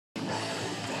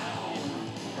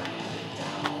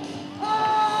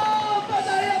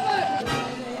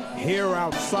Here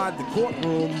outside the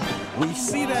courtroom, we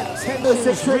see that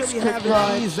tensions really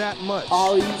haven't eased that much.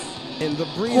 And the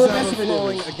breeze ever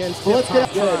flowing against hip-hop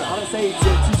crime.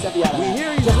 We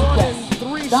hear he's running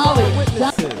 3-star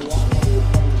witnesses.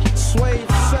 Slave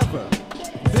Sever,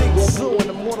 Big Zoo, and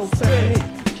Immortal Technique.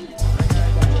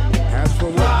 As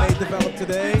for what may develop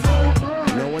today,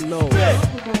 no one knows.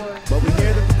 But we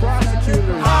hear that the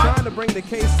prosecutor is trying to bring the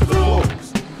case to the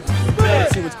close.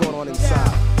 Let's see what's going on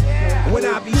inside. When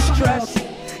I be stressed,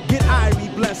 get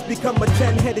irie blessed, become a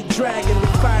 10-headed dragon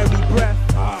with fiery breath.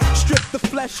 Strip the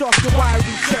flesh off your wiry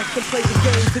chest and play the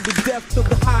game to the depth of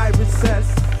the high recess.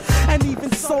 And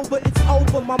even sober, it's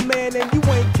over, my man, and you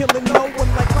ain't killing no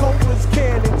one like Cobra's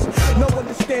cannons. No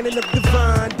understanding of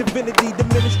divine divinity, the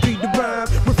ministry, the rhyme,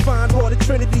 refined or the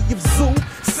trinity of Zoo,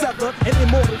 Sever, and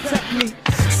Immortal Technique.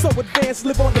 So advanced,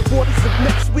 live on the borders of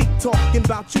next week. Talking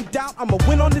about you doubt, I'ma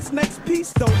win on this next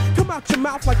piece. Don't come out your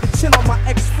mouth like the chin on my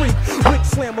ex-freak. Rick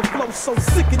Slammer flow so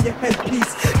sick in your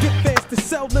headpiece. Get fans to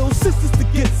sell little sisters to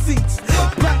get seats.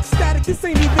 Black Static, this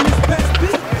ain't even his best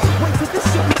beat. Wait till this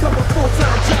shit become a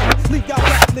full-time job. Leave y'all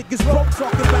rap niggas broke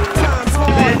talking about times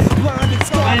hard. Blind and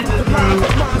scarred with the line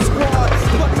of my squad.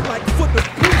 Bloody like foot of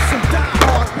police and die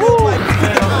hard. Real like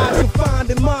bigger eyes and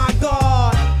finding my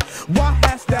God. Why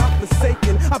hast thou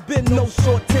forsaken? I've been no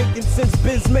short taking since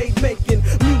biz made making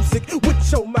music with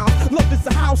your mouth. Love is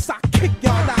a house, I kick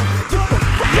y'all out. You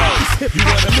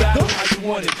wanna battle how you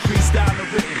want it, freestyle or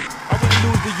written. I wouldn't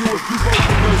lose to you if you wrote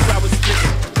the verse I was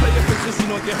spitting. Play your position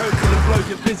or get hurt till it blurs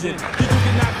your vision. You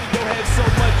can knock in your head so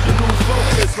much you lose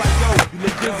focus. Like yo, you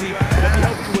look busy, let me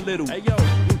help you a little. Hey yo,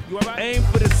 you alright? Aim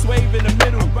for the swave in the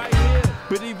middle, right here.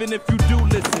 But even if you do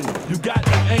listen, you got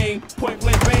no aim, point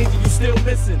blank range and you still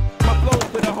missing. My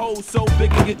flow's with a hole so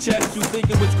big in your chest, you think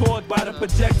it was caused by the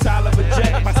projectile of a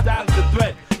jet. My style is a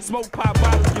threat, smoke pop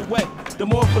bottles get wet. The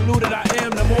more polluted I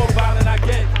am, the more violent I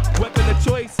get. Weapon of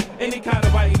choice, any kind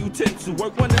of writing utensil.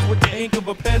 Work wonders with the ink of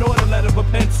a pen or the lead of a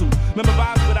pencil.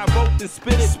 Memorize what I wrote and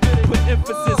spit it. Put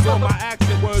emphasis on my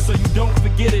action words so you don't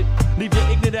forget it. Leave your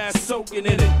ignorant ass soaking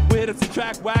in it. We're here to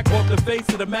subtract whack off the face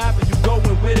of the map and you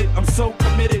going with it. I'm so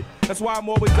committed, that's why I'm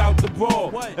always out to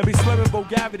brawl. And be slurring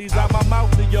vulgarities out my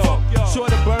mouth to y'all. Sure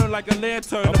to burn like a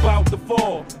lantern about to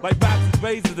fall. Like boxes,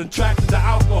 razors, and tracks to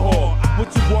alcohol.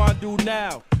 What you wanna do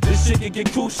now? This shit can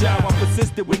get crucial. I'm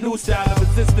persistent with new style.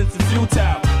 Resistance is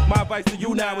futile. My advice to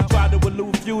you now is try to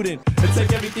elude feuding and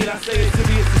take everything I say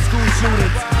serious to school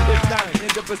shootings. If not,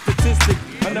 end up a statistic.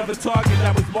 Another target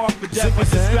that was marked for death was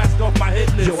just scratched off my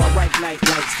hit list. Yo, I write night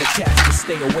lights for cats to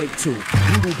stay awake to.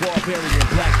 Brutal barbarian,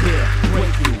 black bear,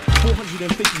 break you.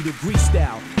 450-degree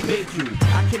style, bake you.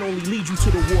 I can only lead you to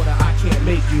the water, I can't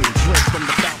make you. Drink from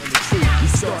the fountain of truth. You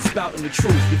start spouting the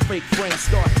truth. Your fake friends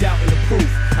start doubting the proof.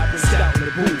 I've been scouting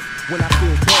the booth when I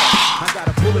feel dark. I got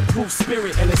a bulletproof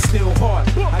spirit and it's still hard.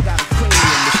 I got a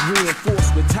cranium that's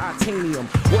reinforced with titanium,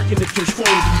 working to control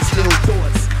these ill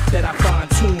thoughts that I fine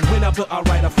tune. Whenever I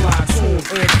write a flying tune,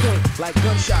 on point like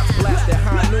gunshots blast at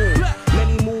high noon.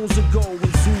 Many moons ago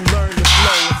when Zoo learned to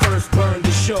flow and first burned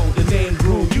the show, the name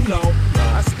grew. You know,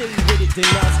 I stayed with it,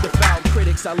 denounced the foul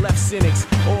critics. I left cynics,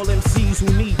 all MCs who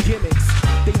need gimmicks.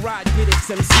 They ride gimmicks,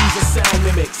 MCs are sound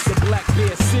mimics. The black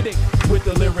bear acidic with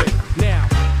the lyric. Now,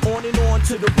 on and on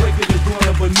to the break of the dawn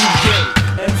of a new day.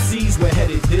 MCs were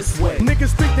headed this way.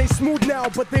 Niggas think they smooth now,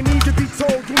 but they need to be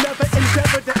told. You never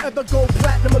endeavor to ever go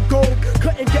platinum or gold.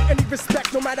 Couldn't get any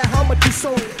respect no matter how much you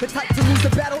sold. The type to lose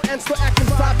the battle and still acting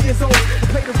 5 years old.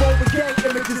 Play the role with gang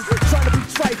images, trying to be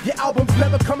trite. Your album's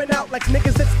never coming out like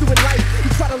niggas that's doing life. You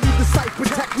try to leave the site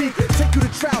with technique, take you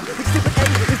to trial. Exhibit A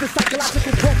is the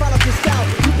psychological profile of your style.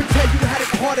 You pretend you had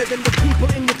it harder than the people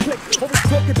in your clique. Always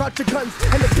talking about your guns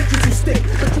and the bitches you stick.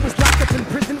 But you was locked up in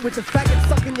prison with the faggot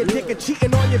sucking your dick and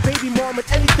cheating on your baby mom and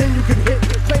anything you could hit.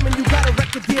 Claiming you got a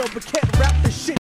record deal but can't